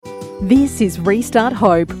This is Restart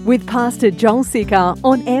Hope with Pastor Joel Sicker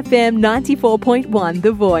on FM 94.1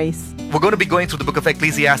 The Voice. We're going to be going through the book of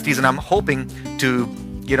Ecclesiastes, and I'm hoping to,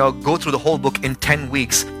 go through the whole book in 10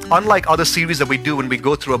 weeks. Unlike other series that we do when we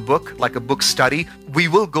go through a book, like a book study, we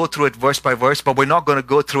will go through it verse by verse, but we're not going to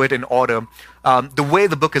go through it in order. The way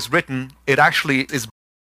the book is written, it actually is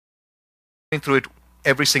going through it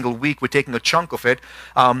every single week. We're taking a chunk of it.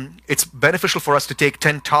 It's beneficial for us to take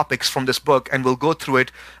 10 topics from this book, and we'll go through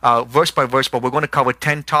it verse by verse, but we're going to cover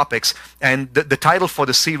 10 topics. And the title for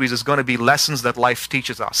the series is going to be Lessons That Life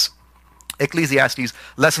Teaches Us. Ecclesiastes,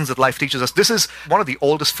 Lessons That Life Teaches Us. This is one of the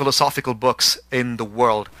oldest philosophical books in the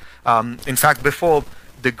world. In fact, before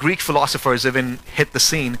the Greek philosophers even hit the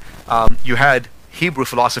scene, you had Hebrew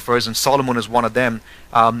philosophers, and Solomon is one of them.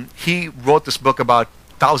 He wrote this book about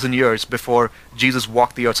 1,000 years before Jesus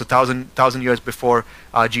walked the earth, so 1,000 years before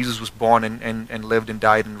Jesus was born and lived and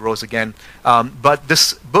died and rose again. But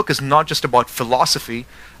this book is not just about philosophy.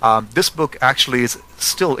 This book actually is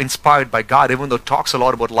still inspired by God, even though it talks a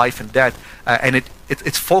lot about life and death, and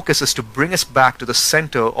its focus is to bring us back to the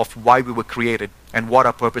center of why we were created and what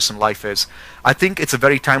our purpose in life is. I think it's a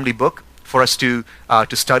very timely book for us to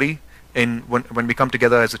study when we come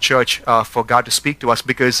together as a church for God to speak to us,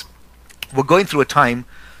 because we're going through a time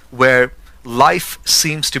where life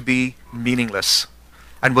seems to be meaningless.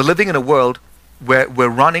 And we're living in a world where we're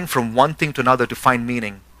running from one thing to another to find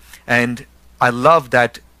meaning. And I love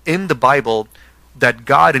that in the Bible, that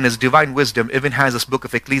God in His divine wisdom even has this book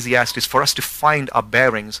of Ecclesiastes for us to find our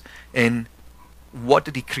bearings in what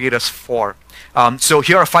did He create us for. So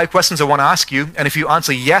here are 5 questions I want to ask you. And if you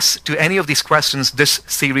answer yes to any of these questions, this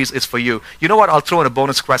series is for you. You know what? I'll throw in a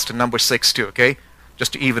bonus question, number 6 too, okay?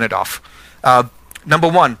 Just to even it off. Number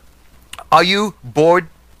 1, are you bored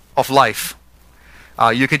of life?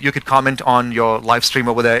 You could comment on your live stream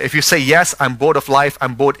over there. If you say yes, I'm bored of life,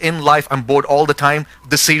 I'm bored in life, I'm bored all the time,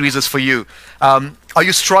 this series is for you. Are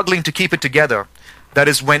you struggling to keep it together? That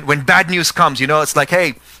is, when bad news comes, it's like,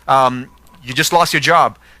 hey, you just lost your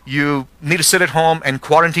job. You need to sit at home and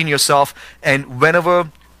quarantine yourself, and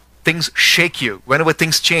whenever things shake you, whenever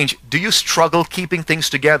things change, do you struggle keeping things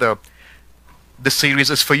together? This series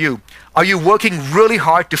is for you. Are you working really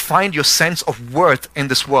hard to find your sense of worth in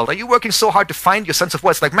this world? Are you working so hard to find your sense of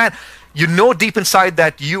worth? It's like, man, you know deep inside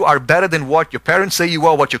that you are better than what your parents say you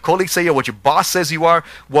are, what your colleagues say you are, what your boss says you are,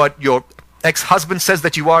 what your ex-husband says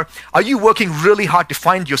that you are. Are you working really hard to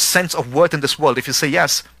find your sense of worth in this world? If you say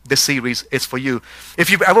yes, this series is for you. If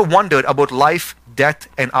you've ever wondered about life, death,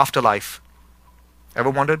 and afterlife, ever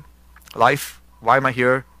wondered? Life, why am I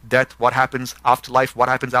here? Death, what happens after life, what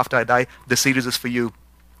happens after I die? This series is for you.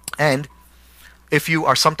 And if you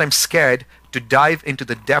are sometimes scared to dive into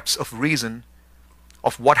the depths of reason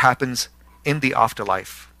of what happens in the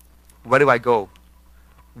afterlife, where do I go?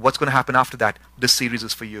 What's going to happen after that? This series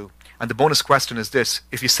is for you. And the bonus question is this: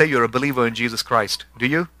 if you say you're a believer in Jesus Christ, do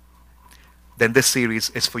you? Then this series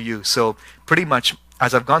is for you. So pretty much,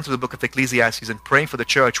 as I've gone through the book of Ecclesiastes and praying for the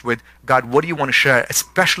church with, God, what do you want to share,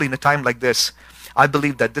 especially in a time like this? I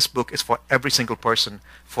believe that this book is for every single person,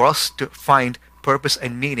 for us to find purpose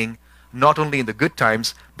and meaning, not only in the good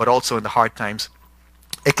times, but also in the hard times.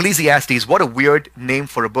 Ecclesiastes, what a weird name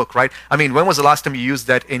for a book, right? I mean, when was the last time you used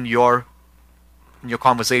that in your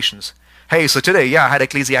conversations? Hey, so today, I had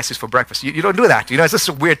Ecclesiastes for breakfast. You don't do that. It's just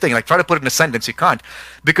a weird thing. Like, try to put it in a sentence. You can't.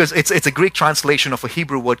 Because it's a Greek translation of a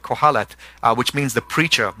Hebrew word, kohelet, which means the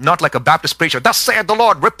preacher. Not like a Baptist preacher. Thus saith the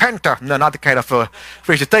Lord, repenter. No, not the kind of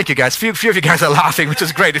preacher. Thank you, guys. Few of you guys are laughing, which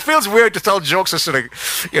is great. It feels weird to tell jokes or sort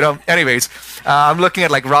of, anyways. I'm looking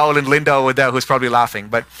at like Raul and Linda over there, who's probably laughing.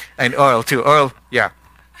 And Earl, too. Earl, yeah.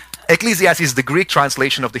 Ecclesiastes is the Greek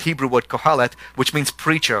translation of the Hebrew word kohelet, which means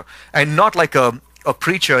preacher. And not like a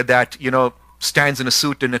preacher that, stands in a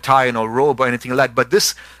suit and a tie and a robe or anything like that. But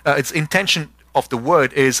this, its intention of the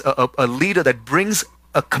word is a leader that brings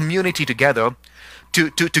a community together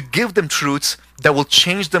to give them truths that will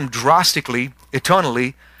change them drastically,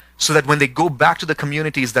 eternally, so that when they go back to the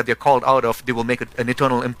communities that they're called out of, they will make an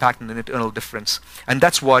eternal impact and an eternal difference. And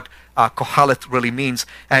that's what kohelet really means.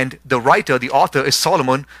 And the writer, the author, is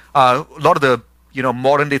Solomon. A lot of the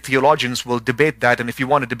modern day theologians will debate that, and if you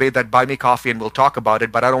want to debate that, buy me coffee and we'll talk about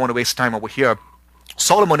it, but I don't want to waste time over here.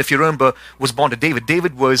 Solomon, if you remember, was born to David.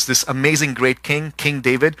 David was this amazing great king, King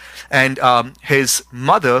David, and his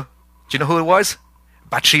mother, do you know who it was?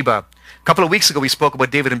 Bathsheba. A couple of weeks ago we spoke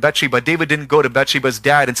about David and Bathsheba. David didn't go to Bathsheba's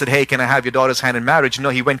dad and said, hey, can I have your daughter's hand in marriage? No,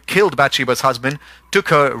 he went, killed Bathsheba's husband, took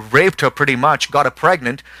her, raped her pretty much, got her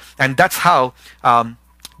pregnant, and that's how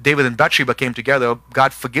David and Bathsheba came together.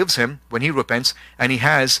 God forgives him when he repents, and he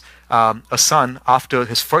has a son after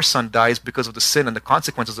his first son dies because of the sin and the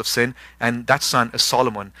consequences of sin, and that son is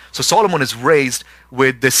Solomon. So Solomon is raised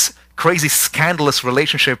with this crazy, scandalous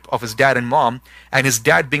relationship of his dad and mom, and his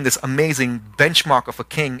dad being this amazing benchmark of a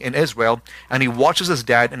king in Israel, and he watches his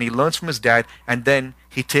dad and he learns from his dad, and then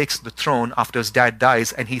he takes the throne after his dad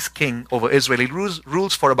dies, and he's king over Israel. He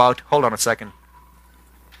rules for about, hold on a second.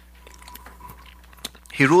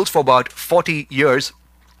 He rules for about 40 years,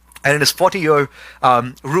 and in his 40-year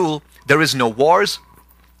rule, there is no wars,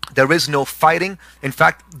 there is no fighting. In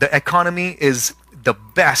fact, the economy is the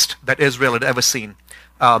best that Israel had ever seen.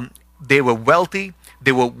 They were wealthy,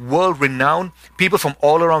 they were world-renowned. People from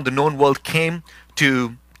all around the known world came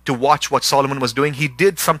to watch what Solomon was doing. He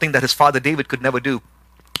did something that his father David could never do.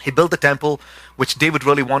 He built the temple, which David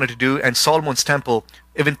really wanted to do, and Solomon's temple,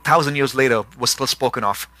 even 1,000 years later, was still spoken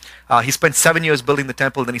of. He spent 7 years building the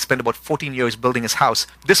temple, then he spent about 14 years building his house.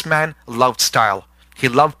 This man loved style. He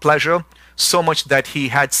loved pleasure, so much that he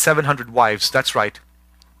had 700 wives. That's right.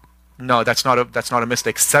 No, that's not a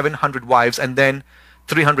mistake. 700 wives, and then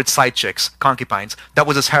 300 side chicks, concubines. That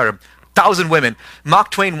was his harem. 1,000 women. Mark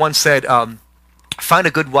Twain once said, find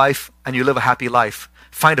a good wife and you live a happy life.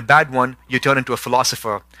 Find a bad one, you turn into a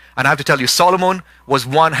philosopher. And I have to tell you, Solomon was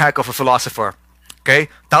one heck of a philosopher. Okay?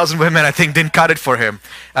 1,000 women, I think, didn't cut it for him.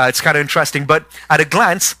 It's kind of interesting. But at a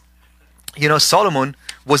glance, Solomon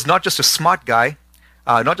was not just a smart guy,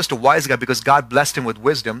 not just a wise guy because God blessed him with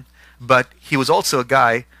wisdom, but he was also a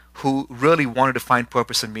guy who really wanted to find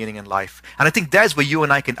purpose and meaning in life. And I think that's where you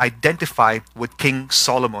and I can identify with King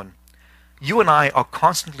Solomon. You and I are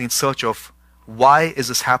constantly in search of, why is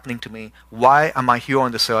this happening to me? Why am I here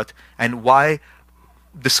on this earth? And why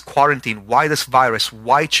this quarantine? Why this virus?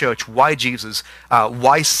 Why church? Why Jesus?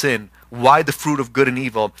 Why sin? Why the fruit of good and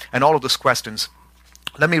evil? And all of those questions.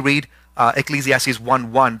 Let me read Ecclesiastes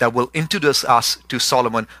 1:1 that will introduce us to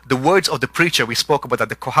Solomon. The words of the preacher, we spoke about that,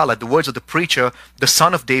 the Kohelet, the words of the preacher, the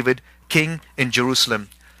son of David, king in Jerusalem.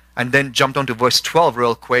 And then jumped on to verse 12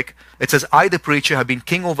 real quick. It says, I, the preacher, have been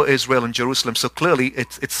king over Israel and Jerusalem. So clearly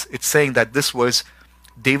it's saying that this was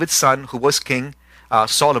David's son who was king,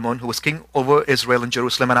 Solomon, who was king over Israel and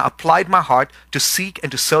Jerusalem. And I applied my heart to seek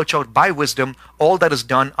and to search out by wisdom all that is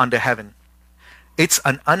done under heaven. It's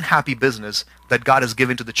an unhappy business that God has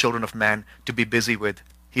given to the children of man to be busy with.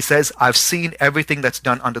 He says, I've seen everything that's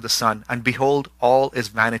done under the sun, and behold, all is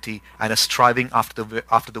vanity and a striving after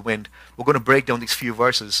the wind. We're going to break down these few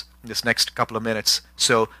verses in this next couple of minutes.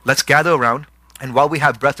 So let's gather around, and while we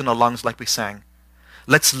have breath in our lungs like we sang,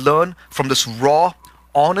 let's learn from this raw,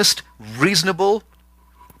 honest, reasonable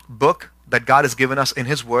book that God has given us in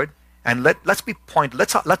His Word, and let's be pointed.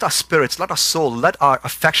 Let our spirits, let our soul, let our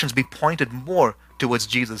affections be pointed more towards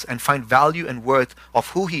Jesus and find value and worth of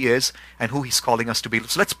who He is and who He's calling us to be.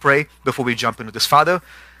 So let's pray before we jump into this. Father,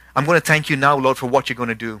 I'm going to thank you now, Lord, for what you're going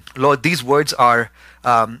to do. Lord, these words are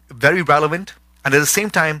very relevant and at the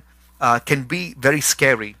same time can be very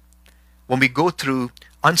scary when we go through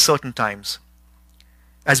uncertain times.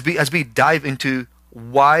 As we dive into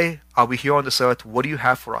why are we here on this earth, what do you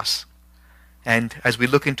have for us? And as we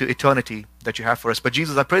look into eternity that you have for us. But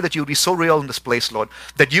Jesus, I pray that you would be so real in this place, Lord,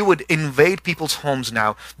 that you would invade people's homes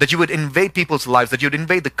now, that you would invade people's lives, that you would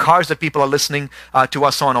invade the cars that people are listening to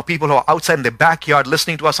us on, or people who are outside in their backyard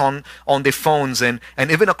listening to us on their phones and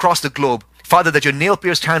even across the globe. Father, that your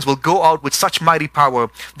nail-pierced hands will go out with such mighty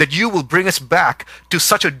power, that you will bring us back to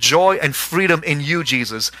such a joy and freedom in you,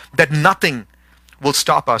 Jesus, that nothing will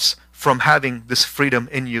stop us from having this freedom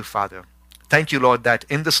in you, Father. Thank you, Lord, that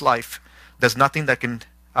in this life, there's nothing that can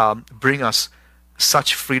bring us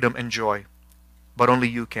such freedom and joy, but only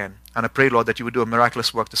you can. And I pray, Lord, that you would do a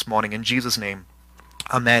miraculous work this morning. In Jesus' name,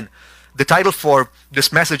 amen. The title for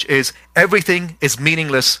this message is, Everything is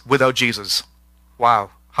Meaningless Without Jesus. Wow,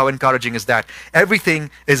 how encouraging is that? Everything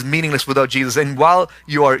is meaningless without Jesus. And while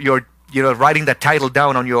you're writing that title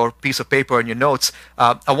down on your piece of paper and your notes,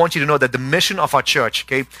 I want you to know that the mission of our church,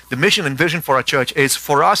 okay, the mission and vision for our church is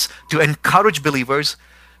for us to encourage believers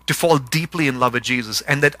to fall deeply in love with Jesus,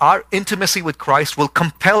 and that our intimacy with Christ will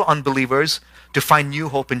compel unbelievers to find new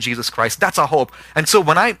hope in Jesus Christ. That's our hope. And so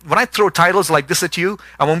when I throw titles like this at you,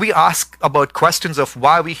 and when we ask about questions of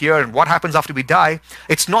why we're here and what happens after we die,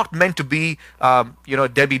 it's not meant to be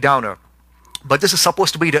Debbie Downer. But this is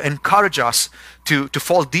supposed to be to encourage us to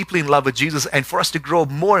fall deeply in love with Jesus and for us to grow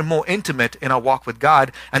more and more intimate in our walk with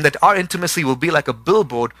God, and that our intimacy will be like a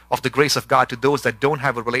billboard of the grace of God to those that don't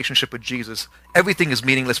have a relationship with Jesus. Everything is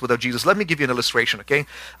meaningless without Jesus. Let me give you an illustration, okay?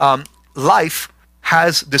 Life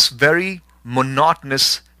has this very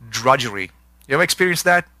monotonous drudgery. You ever experienced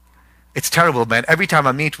that? It's terrible, man. Every time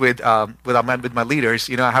I meet with my leaders,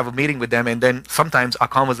 I have a meeting with them, and then sometimes our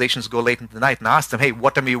conversations go late into the night, and I ask them, "Hey,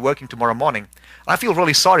 what time are you working tomorrow morning?" I feel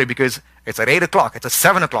really sorry because it's at 8 o'clock, it's at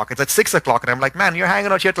 7 o'clock, it's at 6 o'clock, and I'm like, "Man, you're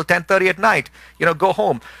hanging out here till 10:30 at night. Go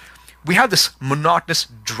home." We have this monotonous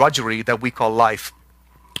drudgery that we call life.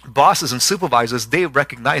 Bosses and supervisors, they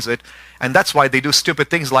recognize it, and that's why they do stupid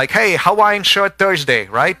things like, "Hey, Hawaiian shirt Thursday,"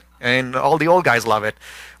 right? And all the old guys love it,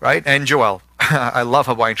 right? And Joel, I love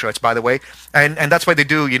Hawaiian shirts, by the way. And that's why they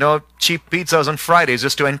do, cheap pizzas on Fridays,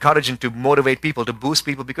 just to encourage and to motivate people, to boost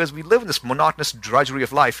people, because we live in this monotonous drudgery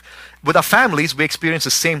of life. With our families, we experience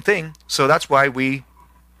the same thing. So that's why we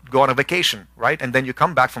go on a vacation, right? And then you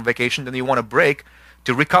come back from vacation, then you want a break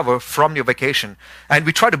to recover from your vacation. And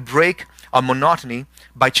we try to break our monotony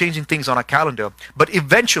by changing things on our calendar. But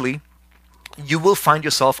eventually, you will find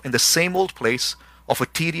yourself in the same old place of a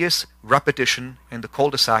tedious repetition in the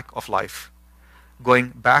cul-de-sac of life,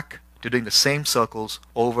 going back to doing the same circles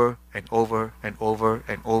over and over and over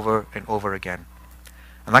and over and over again.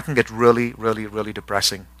 And that can get really, really, really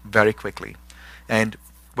depressing very quickly. And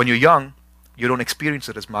when you're young, you don't experience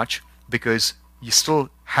it as much because you still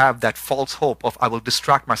have that false hope of, I will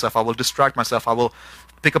distract myself, I will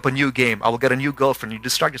pick up a new game, I will get a new girlfriend. You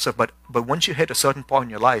distract yourself, but once you hit a certain point in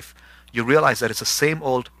your life, you realize that it's the same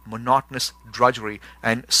old monotonous drudgery.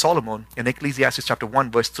 And Solomon, in Ecclesiastes chapter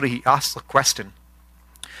 1, verse 3, he asks a question.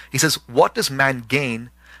 He says, "What does man gain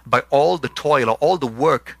by all the toil or all the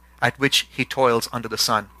work at which he toils under the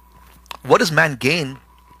sun?" What does man gain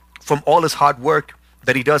from all his hard work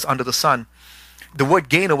that he does under the sun? The word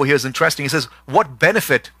gain over here is interesting. He says, what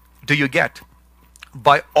benefit do you get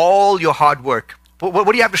by all your hard work?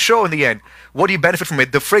 What do you have to show in the end? What do you benefit from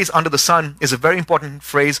it? The phrase under the sun is a very important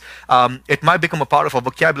phrase. It might become a part of our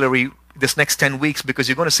vocabulary this next 10 weeks because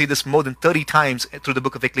you're going to see this more than 30 times through the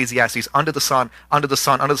book of Ecclesiastes. Under the sun, under the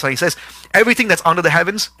sun, under the sun. He says, everything that's under the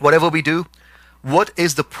heavens, whatever we do, what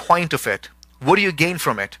is the point of it? What do you gain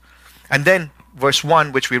from it? And then verse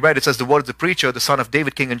 1, which we read, it says, the word of the preacher, the son of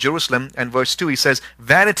David, king in Jerusalem. And verse 2, he says,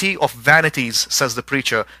 vanity of vanities, says the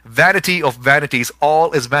preacher. Vanity of vanities,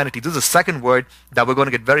 all is vanity. This is the second word that we're going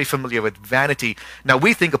to get very familiar with, vanity. Now,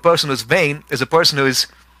 we think a person who's vain is a person who is,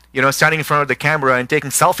 standing in front of the camera and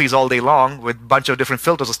taking selfies all day long with a bunch of different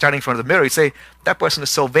filters, or standing in front of the mirror. You say, that person is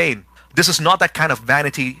so vain. This is not that kind of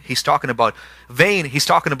vanity he's talking about. Vain, he's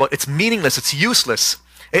talking about, it's meaningless, it's useless.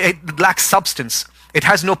 It lacks substance. It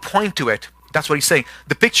has no point to it. That's what he's saying.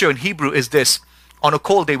 The picture in Hebrew is this. On a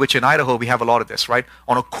cold day, which in Idaho we have a lot of this, right?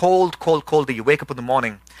 On a cold, cold, cold day, you wake up in the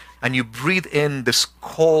morning and you breathe in this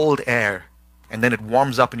cold air, and then it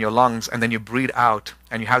warms up in your lungs, and then you breathe out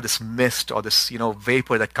and you have this mist or this,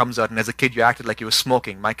 vapor that comes out. And as a kid, you acted like you were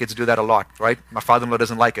smoking. My kids do that a lot, right? My father-in-law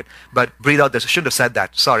doesn't like it. But breathe out this. I shouldn't have said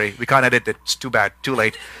that. Sorry, we can't edit it. It's too bad. Too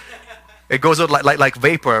late. It goes out like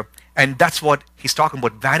vapor. And that's what he's talking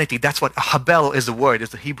about, vanity. That's what habel is the word, is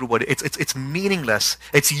the Hebrew word. It's meaningless.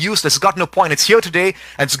 It's useless. It's got no point. It's here today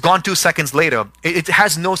and it's gone 2 seconds later. It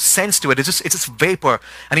has no sense to it. It's just vapor.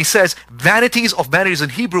 And he says, vanities of vanities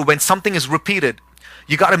in Hebrew, when something is repeated,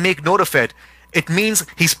 you got to make note of it. It means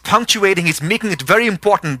he's punctuating, he's making it very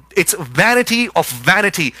important. It's vanity of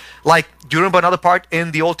vanity. Like, do you remember another part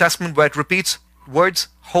in the Old Testament where it repeats words?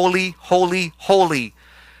 Holy, holy, holy.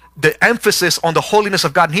 The emphasis on the holiness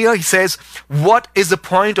of God. And here he says, what is the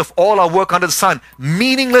point of all our work under the sun?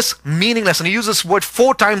 Meaningless, meaningless. And he uses this word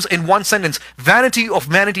 4 times in one sentence. Vanity of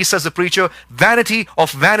vanity, says the preacher. Vanity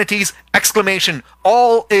of vanities, exclamation.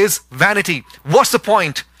 All is vanity. What's the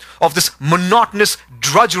point of this monotonous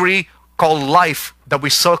drudgery called life that we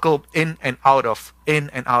circle in and out of, in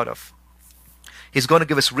and out of? He's going to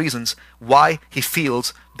give us reasons why he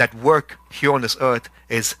feels that work here on this earth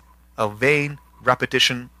is a vain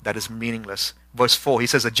repetition that is meaningless. Verse 4, he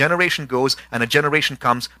says, a generation goes and a generation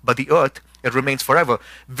comes, but the earth, it remains forever.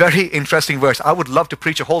 Very interesting verse. I would love to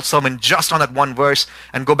preach a whole sermon just on that one verse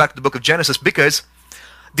and go back to the book of Genesis, because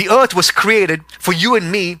the earth was created for you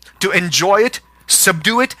and me to enjoy it,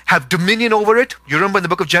 subdue it, have dominion over it. You remember in the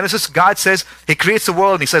book of Genesis, God says he creates the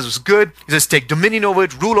world and he says it's good. He says take dominion over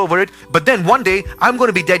it, rule over it. But then one day I'm going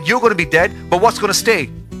to be dead, you're going to be dead, but what's going to stay?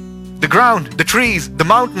 The ground, the trees, the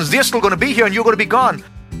mountains, they're still going to be here and you're going to be gone.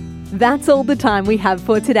 That's all the time we have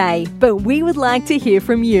for today, but we would like to hear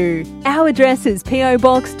from you. Our address is PO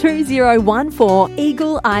Box 2014,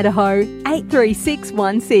 Eagle, Idaho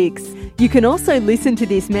 83616. You can also listen to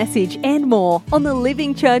this message and more on the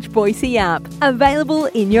Living Church Boise app, available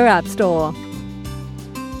in your app store.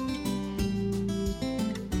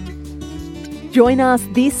 Join us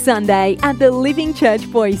this Sunday at the Living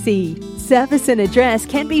Church Boise. service and address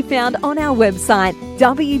can be found on our website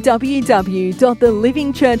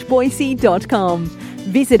www.thelivingchurchboise.com.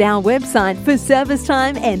 Visit our website for service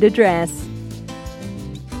time and address.